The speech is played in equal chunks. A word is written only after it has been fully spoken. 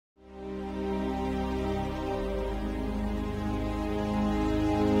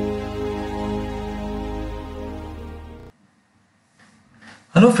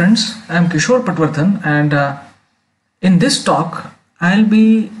Hello friends, I am Kishor Patwardhan and in this talk I'll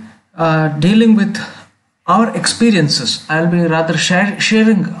be dealing with our experiences. I'll be rather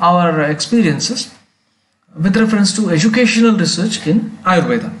sharing our experiences with reference to educational research in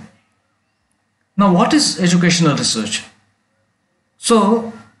Ayurveda. Now what is educational research?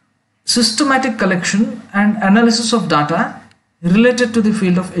 So systematic collection and analysis of data related to the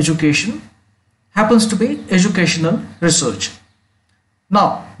field of education happens to be educational research.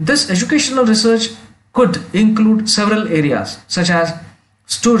 Now, this educational research could include several areas such as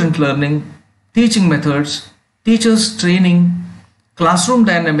student learning, teaching methods, teachers training, classroom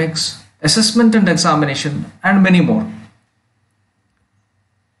dynamics, assessment and examination, and many more.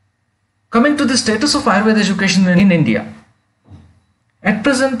 Coming to the status of Ayurveda education in India. At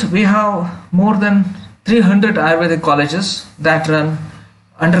present, we have more than 300 Ayurvedic colleges that run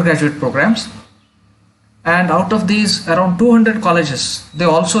undergraduate programs. And out of these, around 200 colleges, they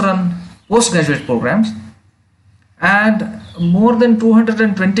also run postgraduate programs, and more than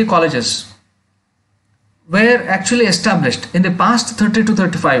 220 colleges were actually established in the past 30 to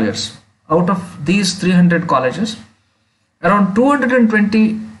 35 years. Out of these 300 colleges, around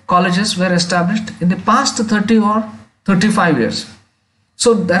 220 colleges were established in the past 30 or 35 years.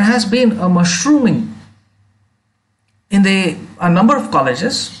 So there has been a mushrooming in the number of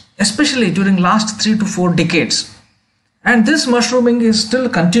colleges, especially during last 3 to 4 decades, and this mushrooming is still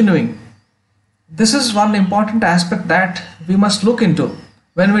continuing. This is one important aspect that we must look into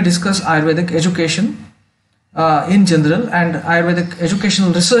when we discuss Ayurvedic education in general and Ayurvedic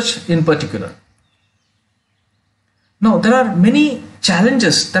educational research in particular. Now there are many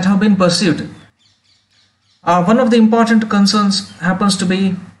challenges that have been perceived. One of the important concerns happens to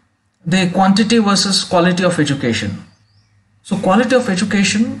be the quantity versus quality of education. So quality of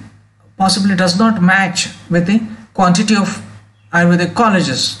education possibly does not match with the quantity of Ayurvedic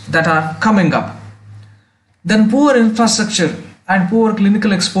colleges that are coming up. Then poor infrastructure and poor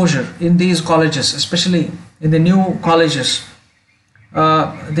clinical exposure in these colleges, especially in the new colleges.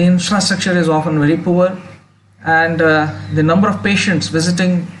 The infrastructure is often very poor, and the number of patients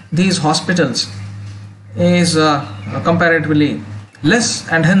visiting these hospitals is comparatively less,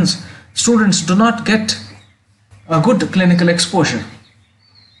 and hence students do not get a good clinical exposure.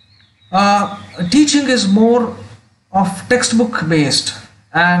 Teaching is more of textbook based,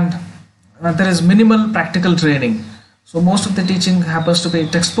 and there is minimal practical training. So most of the teaching happens to be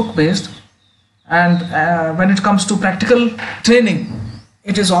textbook based, and when it comes to practical training,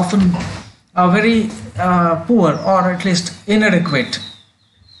 it is often very poor or at least inadequate.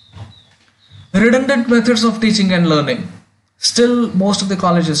 Redundant methods of teaching and learning. Still most of the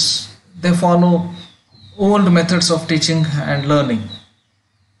colleges, they follow old methods of teaching and learning,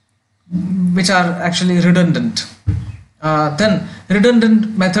 which are actually redundant. Then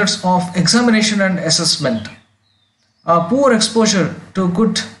redundant methods of examination and assessment. Poor exposure to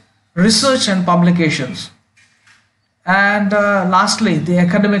good research and publications. And lastly, the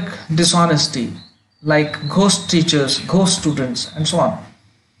academic dishonesty, like ghost teachers, ghost students, and so on.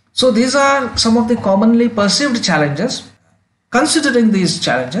 So these are some of the commonly perceived challenges. Considering these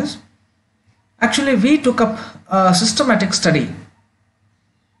challenges, actually we took up a systematic study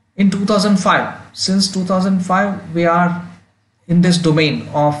in 2005. Since 2005, we are in this domain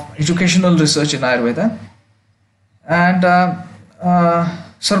of educational research in Ayurveda, and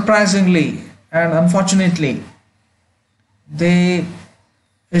surprisingly and unfortunately, the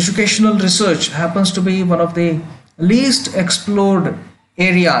educational research happens to be one of the least explored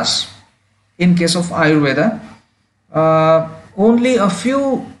areas in case of Ayurveda. Only a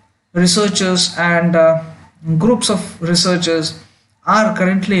few researchers and groups of researchers are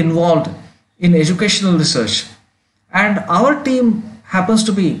currently involved in educational research, and our team happens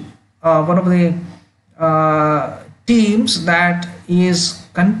to be one of the teams that is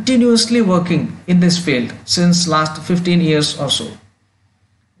continuously working in this field since last 15 years or so.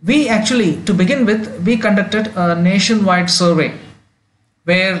 We actually, to begin with, we conducted a nationwide survey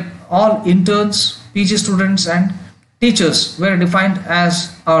where all interns, PG students and teachers were defined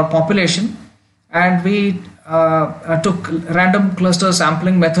as our population, and we took random cluster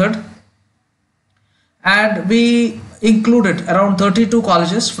sampling method, and we included around 32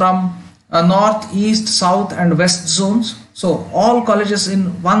 colleges from north, east, south and west zones. So all colleges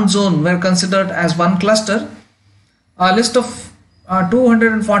in one zone were considered as one cluster. A list of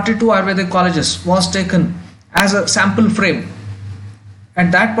 242 Ayurvedic colleges was taken as a sample frame.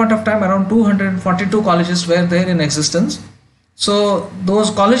 At that point of time, around 242 colleges were there in existence. So those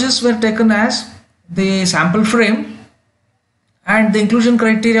colleges were taken as the sample frame, and the inclusion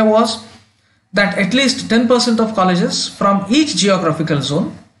criteria was that at least 10% of colleges from each geographical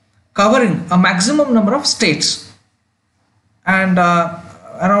zone covering a maximum number of states, and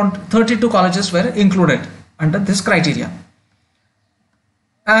around 32 colleges were included under this criteria.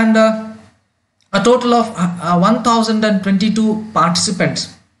 And a total of 1022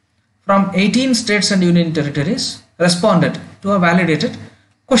 participants from 18 states and union territories responded to a validated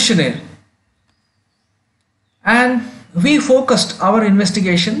questionnaire. And we focused our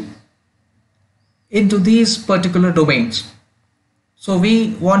investigation into these particular domains. So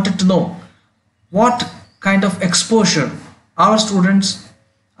we wanted to know what kind of exposure our students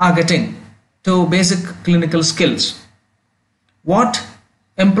are getting to basic clinical skills, what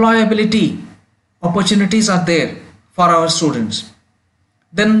employability opportunities are there for our students,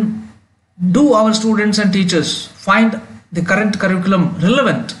 then do our students and teachers find the current curriculum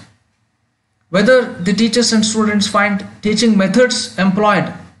relevant, whether the teachers and students find teaching methods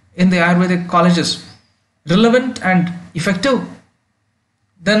employed in the Ayurvedic colleges relevant and effective,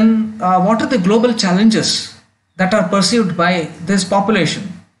 then what are the global challenges that are perceived by this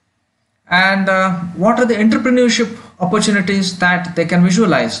population, and what are the entrepreneurship opportunities that they can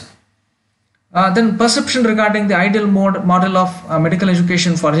visualize. Then perception regarding the ideal model of medical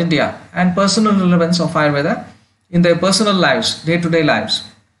education for India and personal relevance of Ayurveda in their personal lives, day-to-day lives.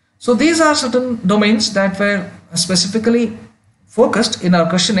 So these are certain domains that were specifically focused in our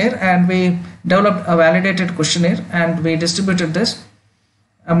questionnaire, and we developed a validated questionnaire and we distributed this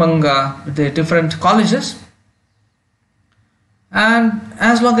among the different colleges. And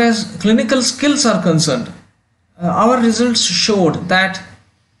as long as clinical skills are concerned, our results showed that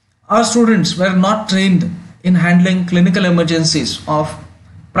our students were not trained in handling clinical emergencies of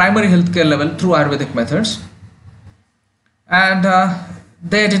primary healthcare level through Ayurvedic methods, and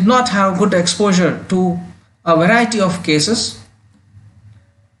they did not have good exposure to a variety of cases.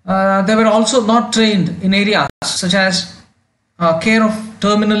 They were also not trained in areas such as care of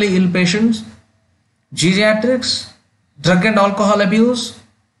terminally ill patients, geriatrics, drug and alcohol abuse.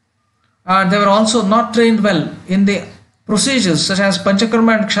 They were also not trained well in the procedures such as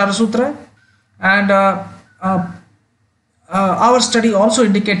Panchakarma and Kshara Sutra, and our study also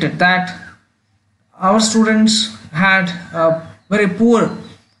indicated that our students had very poor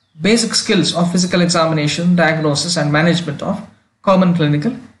basic skills of physical examination, diagnosis and management of common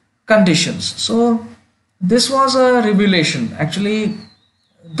clinical conditions. So this was a revelation. Actually,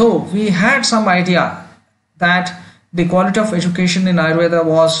 though we had some idea that the quality of education in Ayurveda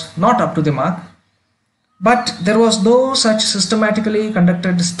was not up to the mark, but there was no such systematically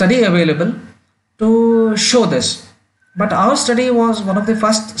conducted study available to show this. But our study was one of the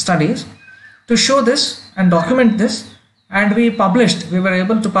first studies to show this and document this, and we were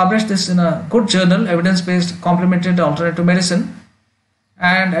able to publish this in a good journal, Evidence-Based Complementary and Alternative Medicine.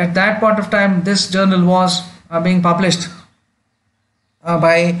 And at that point of time, this journal was being published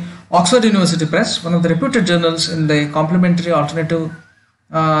by Oxford University Press, one of the reputed journals in the complementary alternative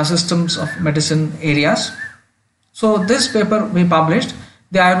systems of medicine areas. So this paper we published,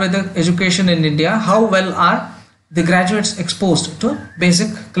 the Ayurvedic education in India, how well are the graduates exposed to basic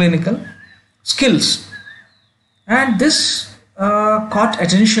clinical skills. And this caught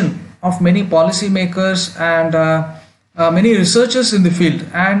attention of many policymakers and many researchers in the field,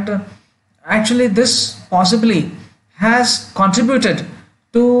 and actually this possibly has contributed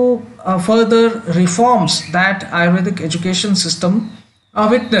to further reforms that Ayurvedic education system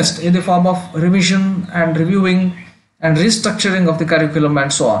witnessed in the form of revision and reviewing and restructuring of the curriculum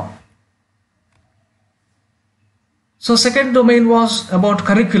and so on. So second domain was about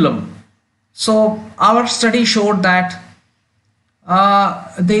curriculum. So our study showed that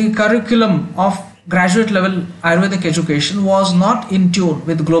the curriculum of graduate level Ayurvedic education was not in tune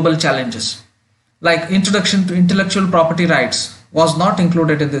with global challenges, like Introduction to Intellectual Property Rights was not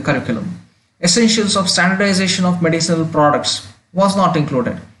included in the curriculum. Essentials of Standardization of Medicinal Products was not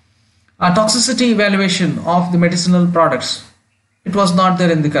included. Toxicity evaluation of the medicinal products, it was not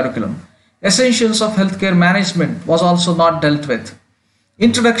there in the curriculum. Essentials of Healthcare Management was also not dealt with.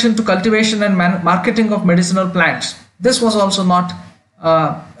 Introduction to Cultivation and Marketing of Medicinal Plants, this was also not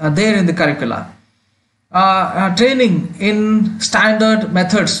there in the curricula. Training in standard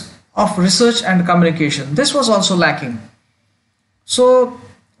methods of research and communication, this was also lacking. So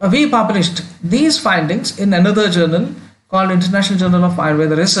we published these findings in another journal called International Journal of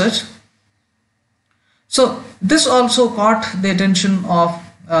Ayurveda Research. So this also caught the attention of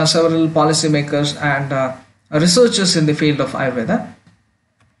several policymakers and researchers in the field of Ayurveda.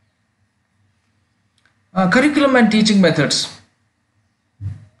 Curriculum and teaching methods.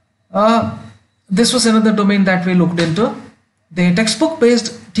 This was another domain that we looked into. The textbook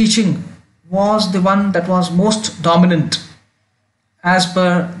based teaching was the one that was most dominant as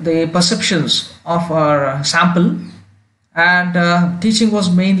per the perceptions of our sample, and teaching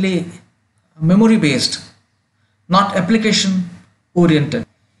was mainly memory based, not application oriented.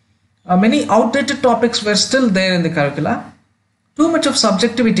 Many outdated topics were still there in the curricula. Too much of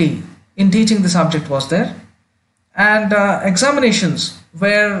subjectivity in teaching the subject was there, and examinations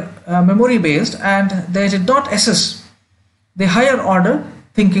were memory based, and they did not assess the higher order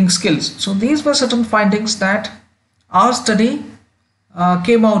thinking skills. So these were certain findings that our study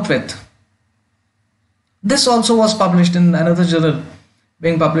came out with. This also was published in another journal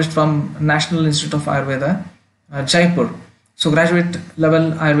being published from National Institute of Ayurveda, Jaipur. So graduate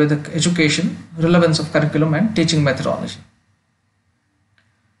level Ayurvedic education, relevance of curriculum and teaching methodology.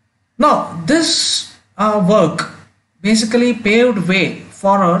 Now this work basically paved way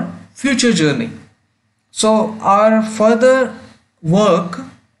for our future journey. So our further work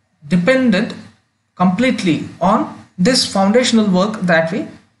depended completely on this foundational work that we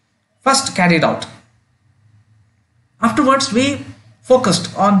first carried out. Afterwards, we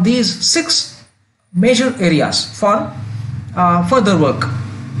focused on these 6 major areas for further work.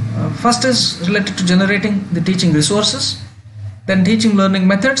 First is related to generating the teaching resources, then teaching learning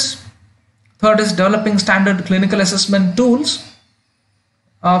methods. Third is developing standard clinical assessment tools.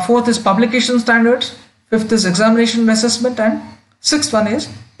 Fourth is publication standards. Fifth is examination assessment, and sixth one is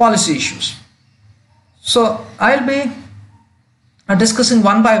policy issues. So I'll be discussing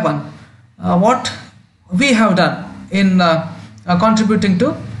one by one what we have done in contributing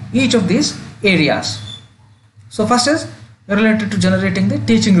to each of these areas. So first is related to generating the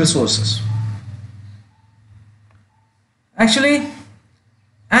teaching resources. Actually,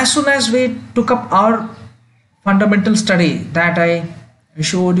 as soon as we took up our fundamental study that I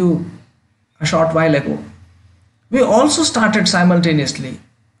showed you a short while ago, we also started simultaneously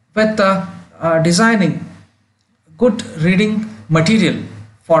with designing good reading material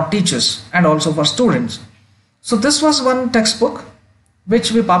for teachers and also for students. So this was one textbook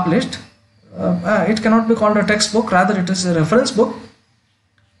which we published. It cannot be called a textbook, rather it is a reference book,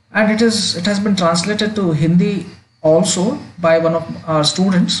 and it has been translated to Hindi also by one of our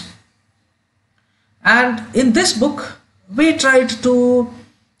students. And in this book we tried to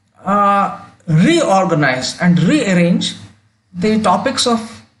reorganize and rearrange the topics of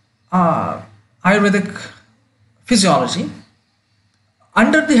Ayurvedic physiology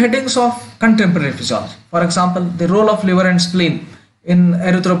under the headings of contemporary physiology. For example, the role of liver and spleen in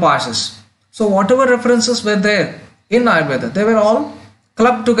erythropoiesis. So whatever references were there in Ayurveda, they were all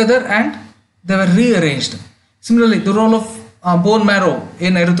clubbed together and they were rearranged. Similarly, the role of bone marrow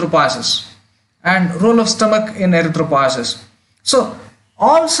in erythropoiesis and role of stomach in erythropoiesis. So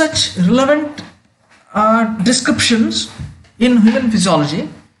all such relevant descriptions in human physiology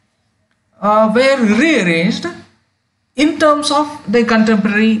were rearranged in terms of the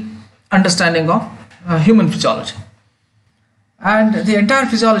contemporary understanding of human physiology. And the entire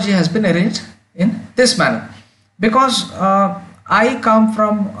physiology has been arranged in this manner. Because I come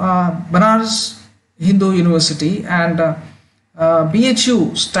from Banaras Hindu University, and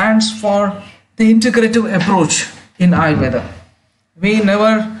BHU stands for the integrative approach in Ayurveda. We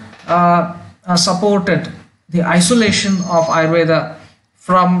never supported the isolation of Ayurveda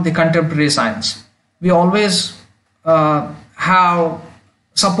from the contemporary science. We always have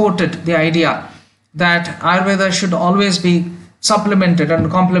supported the idea that Ayurveda should always be supplemented and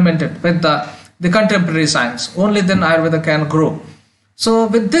complemented with the contemporary science. Only then Ayurveda can grow. So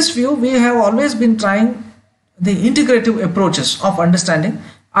with this view, we have always been trying the integrative approaches of understanding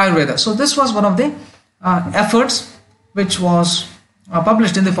Ayurveda. So this was one of the efforts which was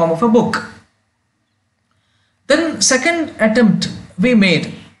published in the form of a book. Then second attempt we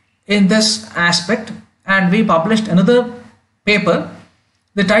made in this aspect, and we published another paper,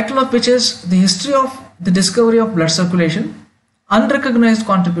 the title of which is The History of the Discovery of Blood Circulation, Unrecognized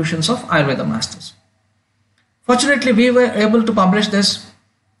Contributions of Ayurveda Masters. Fortunately, we were able to publish this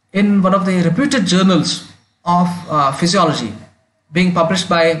in one of the reputed journals of physiology, being published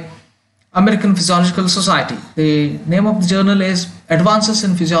by American Physiological Society. The name of the journal is Advances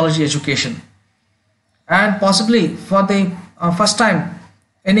in Physiology Education. And possibly for the first time,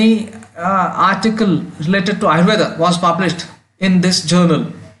 any article related to Ayurveda was published in this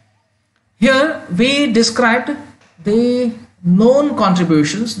journal. Here we described the known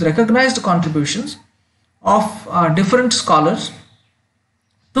contributions, the recognized contributions of different scholars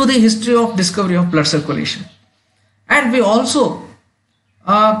to the history of discovery of blood circulation. And we also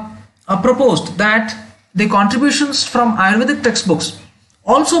proposed that the contributions from Ayurvedic textbooks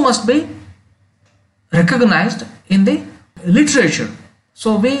also must be recognized in the literature.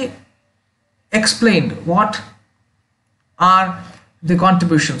 So we explained what are the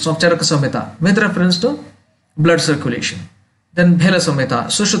contributions of Charaka Samhita with reference to blood circulation. Then Bhela Samhita,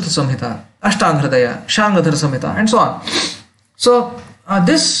 Sushruta Samhita, Ashtanga-hridaya, Shangadhara Samhita, and so on. So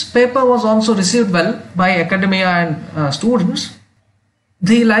this paper was also received well by academia and students.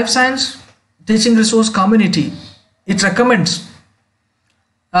 The life science teaching resource community, it recommends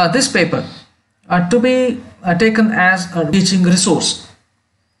this paper to be taken as a teaching resource.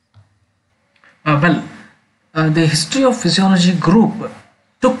 The History of Physiology group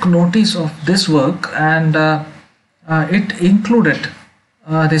took notice of this work, and it included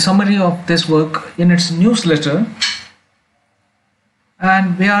the summary of this work in its newsletter,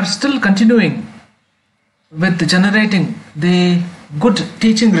 and we are still continuing with generating the good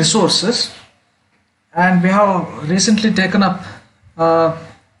teaching resources, and we have recently taken up a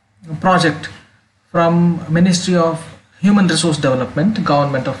project from Ministry of Human Resource Development,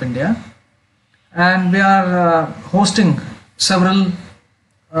 Government of India, and we are hosting several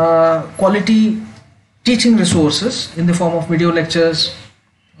quality teaching resources in the form of video lectures,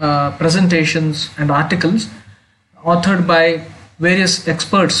 presentations and articles authored by various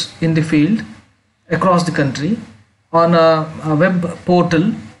experts in the field across the country on a web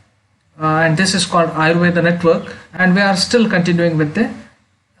portal, and this is called Ayurveda Network, and we are still continuing with the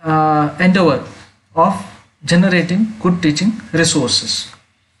endeavor of generating good teaching resources.